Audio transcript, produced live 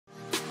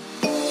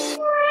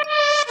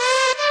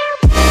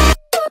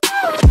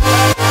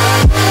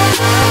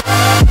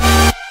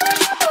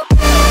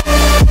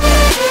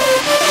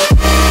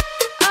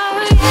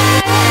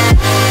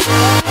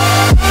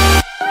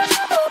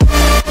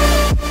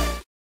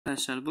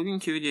arkadaşlar,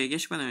 bugünkü videoya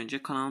geçmeden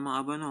önce kanalıma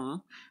abone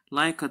olun,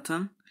 like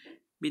atın,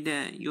 bir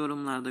de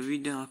yorumlarda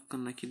video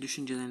hakkındaki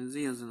düşüncelerinizi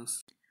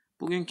yazınız.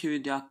 Bugünkü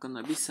video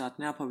hakkında bir saat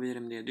ne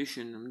yapabilirim diye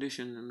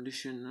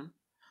düşündüm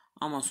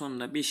ama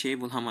sonunda bir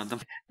şey bulamadım.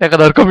 Ne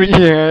kadar komik.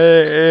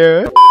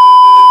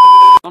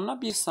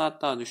 Sonra bir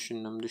saat daha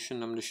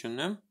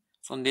düşündüm.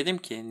 Sonra dedim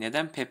ki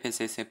neden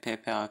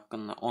Ppsspp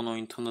hakkında 10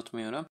 oyun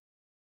tanıtmıyorum.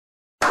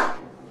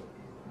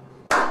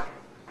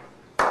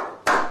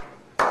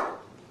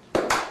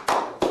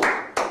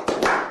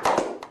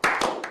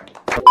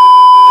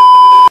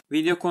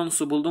 Video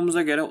konusu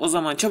bulduğumuza göre o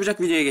zaman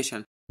çabucak videoya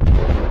geçelim.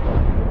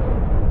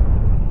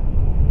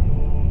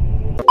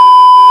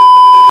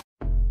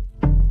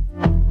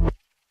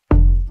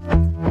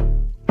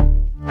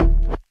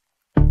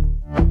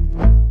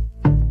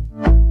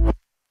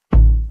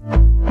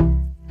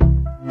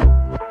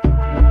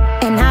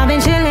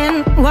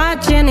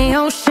 Watching the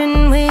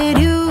ocean with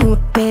you,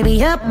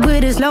 baby, up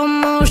with a slow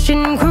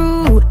motion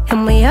crew,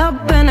 and we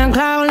up in our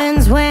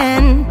clouds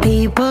when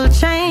people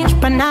change,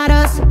 but not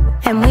us,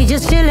 and we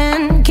just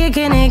chillin',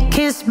 kicking it,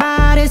 kissed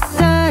by the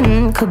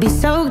sun, could be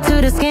soaked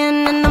to the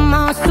skin in the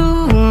mall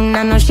soon.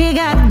 I know she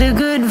got the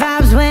good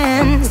vibes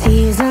when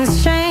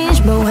seasons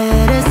change, but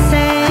we're the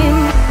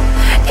same.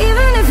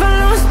 Even if I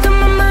lost all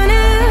my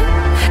money,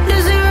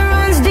 the zero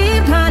runs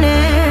deep,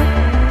 honey,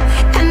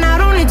 and I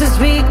don't need to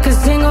speak a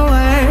single word.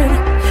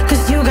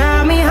 You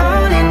got me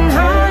holding.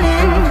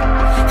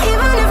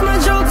 Even if my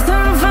jokes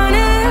aren't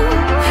funny,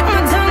 my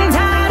tongue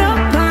tied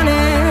up on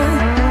it,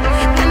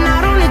 and I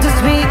don't need to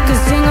speak a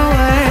single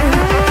word,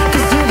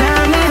 'cause you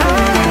got me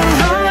holding.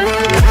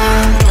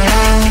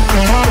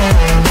 'Cause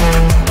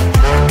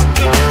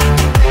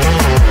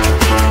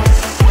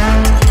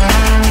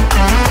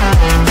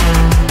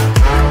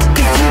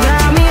you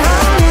got me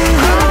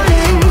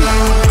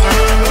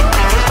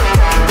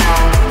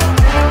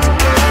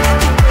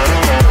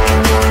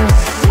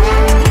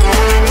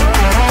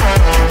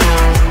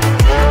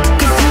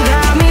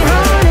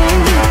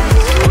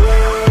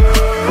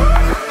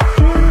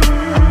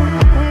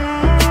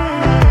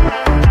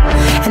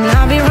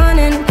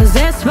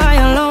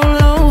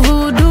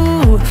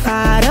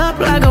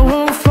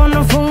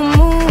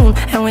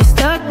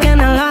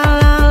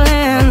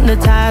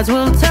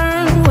will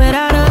turn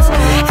without us,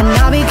 and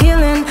I'll be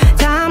killing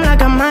time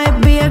like I might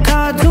be a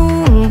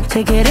cartoon.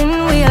 Take it in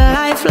real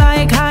life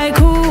like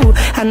haiku.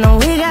 I know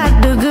we got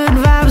the good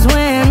vibes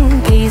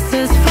when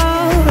pieces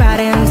fall right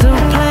into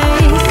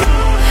place.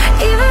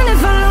 Even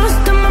if I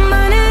lost all my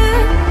money,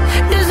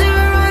 the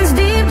zero runs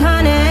deep,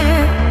 honey,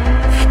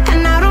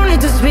 and I don't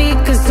need to speak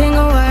a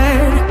single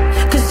word,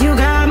 'cause you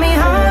got me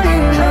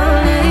holding.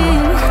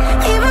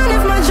 Even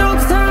if my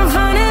jokes aren't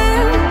funny,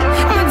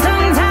 my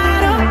tongue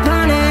tied up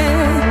on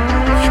it,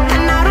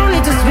 and I don't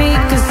need to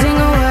speak a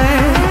single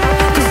word,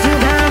 'cause you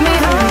got me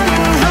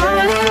holding.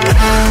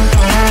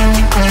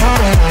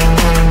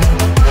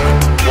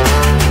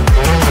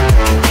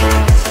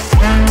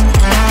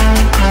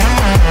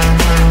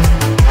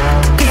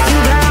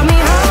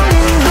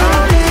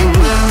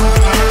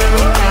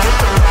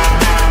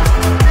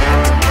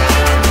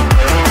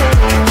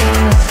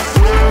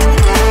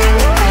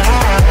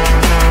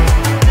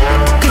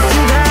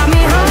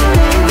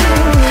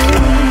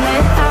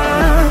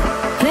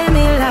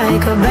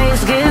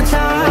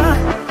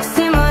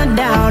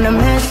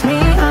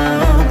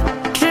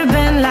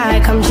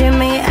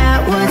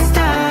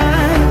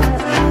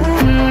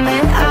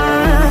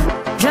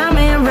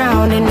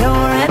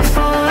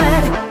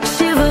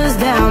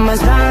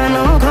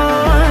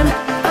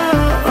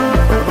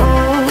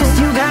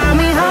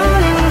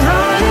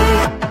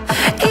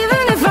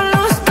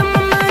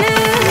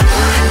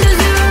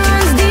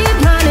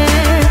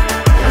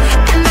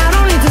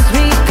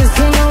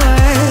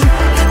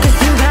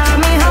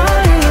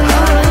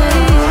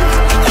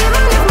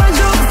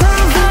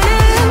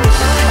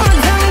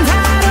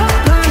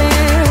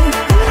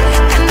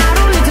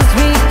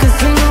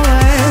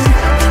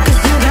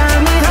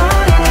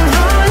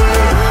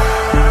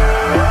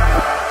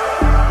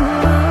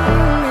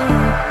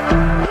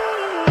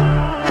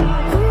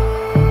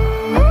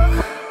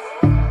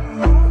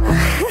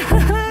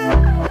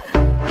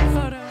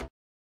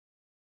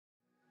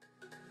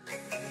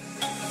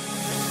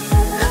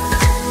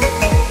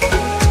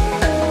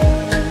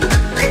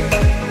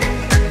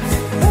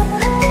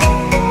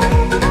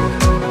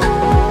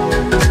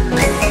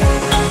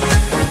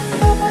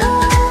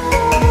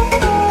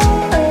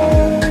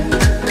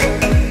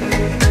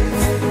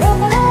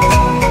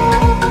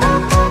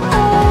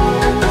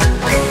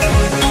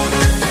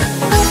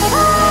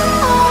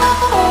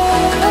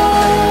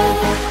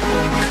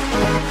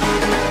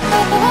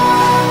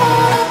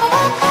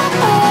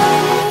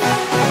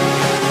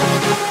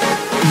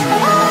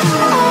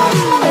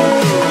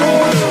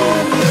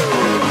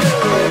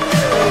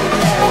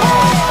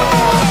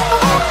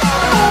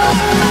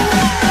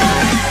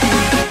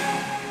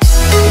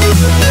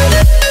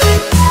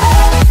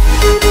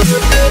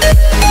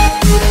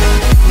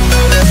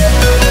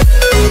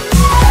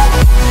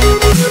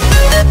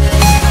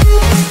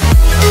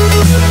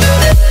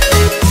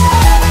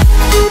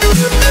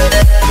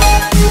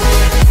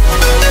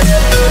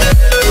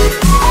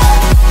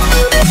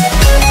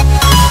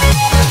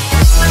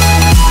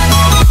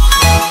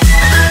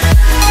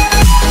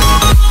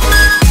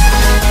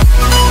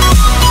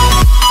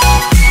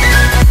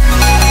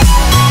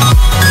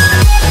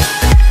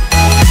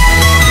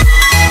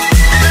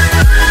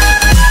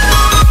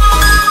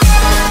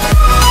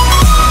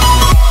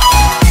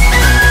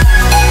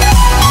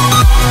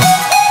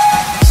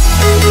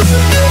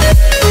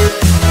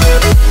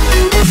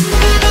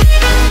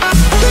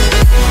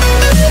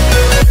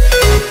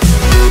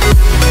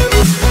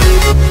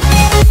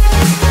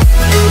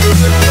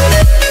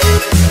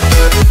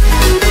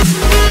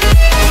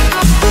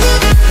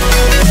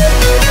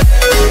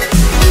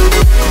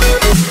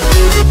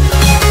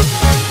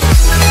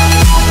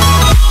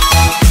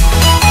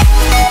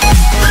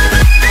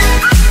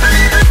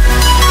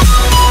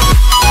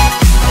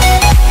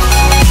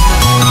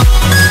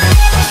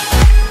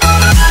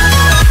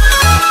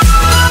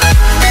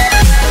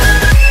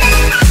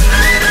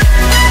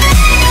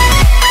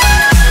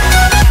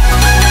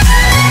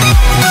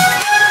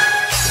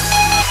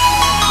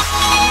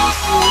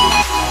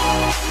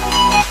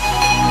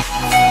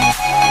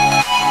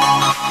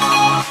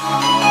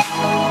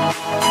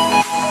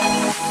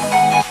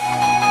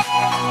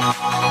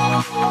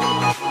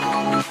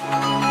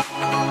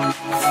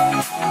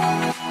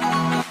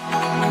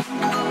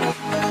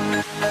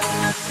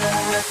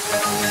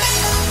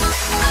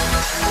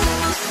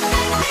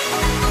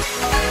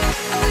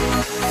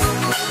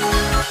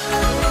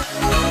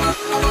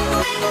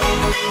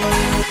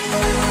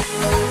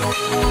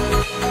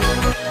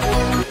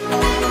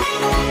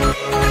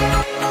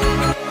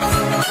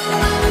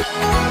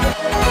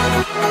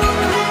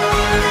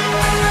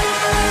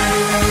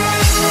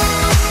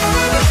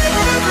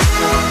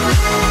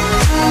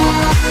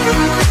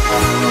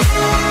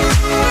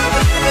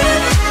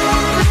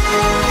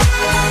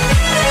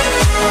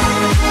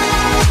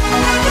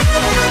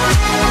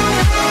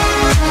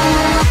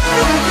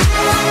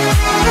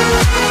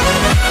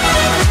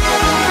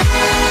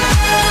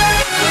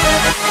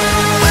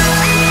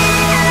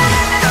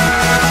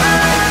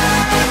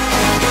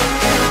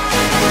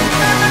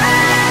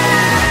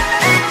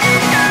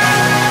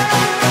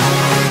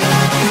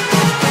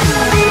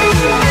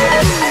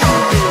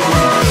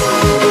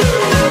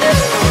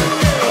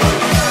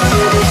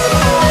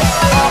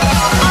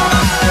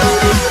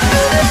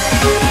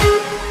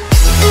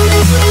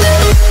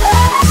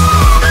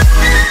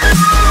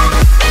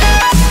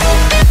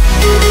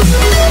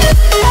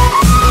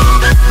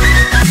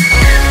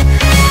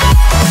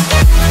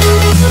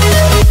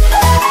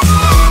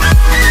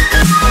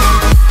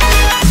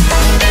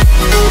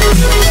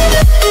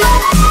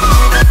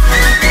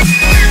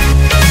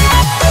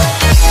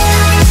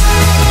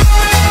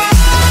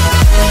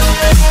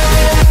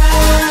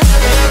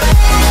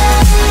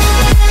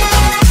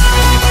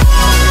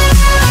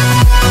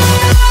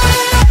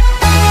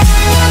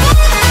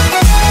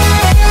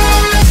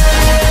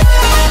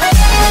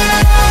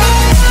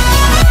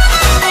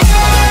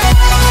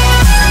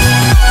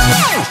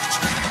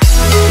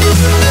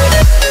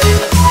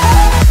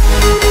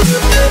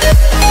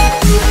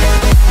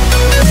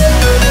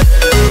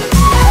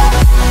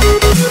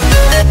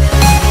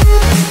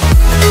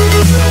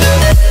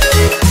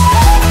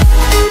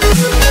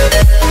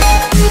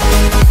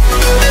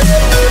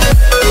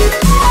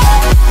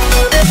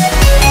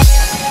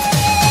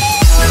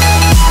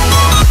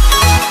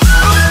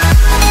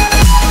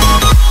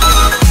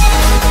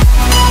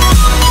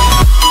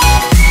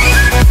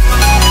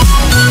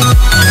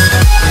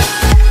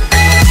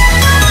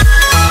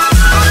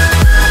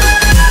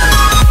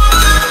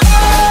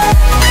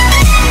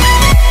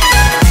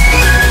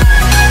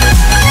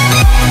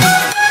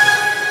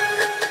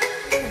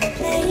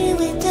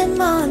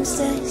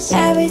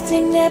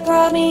 Everything that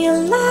brought me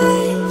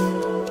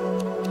alive,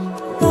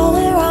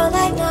 going wrong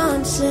like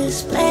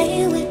nonsense,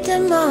 playing with the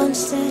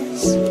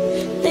monsters.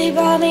 They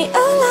brought me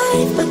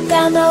alive, but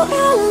got no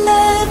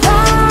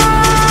alibi.